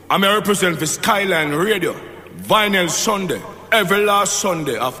know. I'm a represent for Skyline Radio. Vinyl Sunday. Every last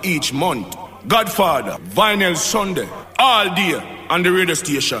Sunday of each month. Godfather. Vinyl Sunday. All day on the radio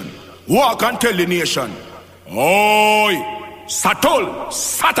station. Walk and tell the nation. Oi. Satol,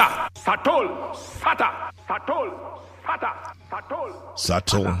 Sata.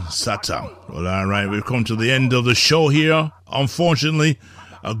 Well, all right, we've come to the end of the show here. Unfortunately,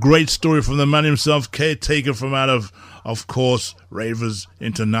 A great story from the man himself, Caretaker, from out of course, Ravers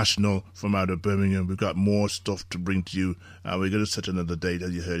International from out of Birmingham. We've got more stuff to bring to you. We're going to set another date,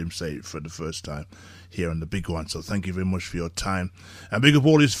 as you heard him say it for the first time here on the big one. So thank you very much for your time. And big up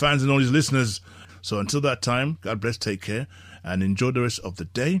all his fans and all his listeners. So until that time, God bless, take care, and enjoy the rest of the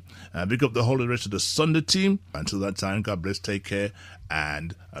day. And big up the whole rest of the Sunday team. Until that time, God bless, take care,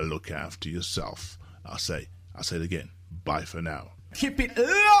 and look after yourself. I'll say it again. Bye for now. Keep it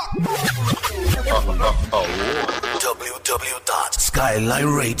locked.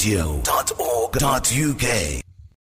 www.skylineradio.org.uk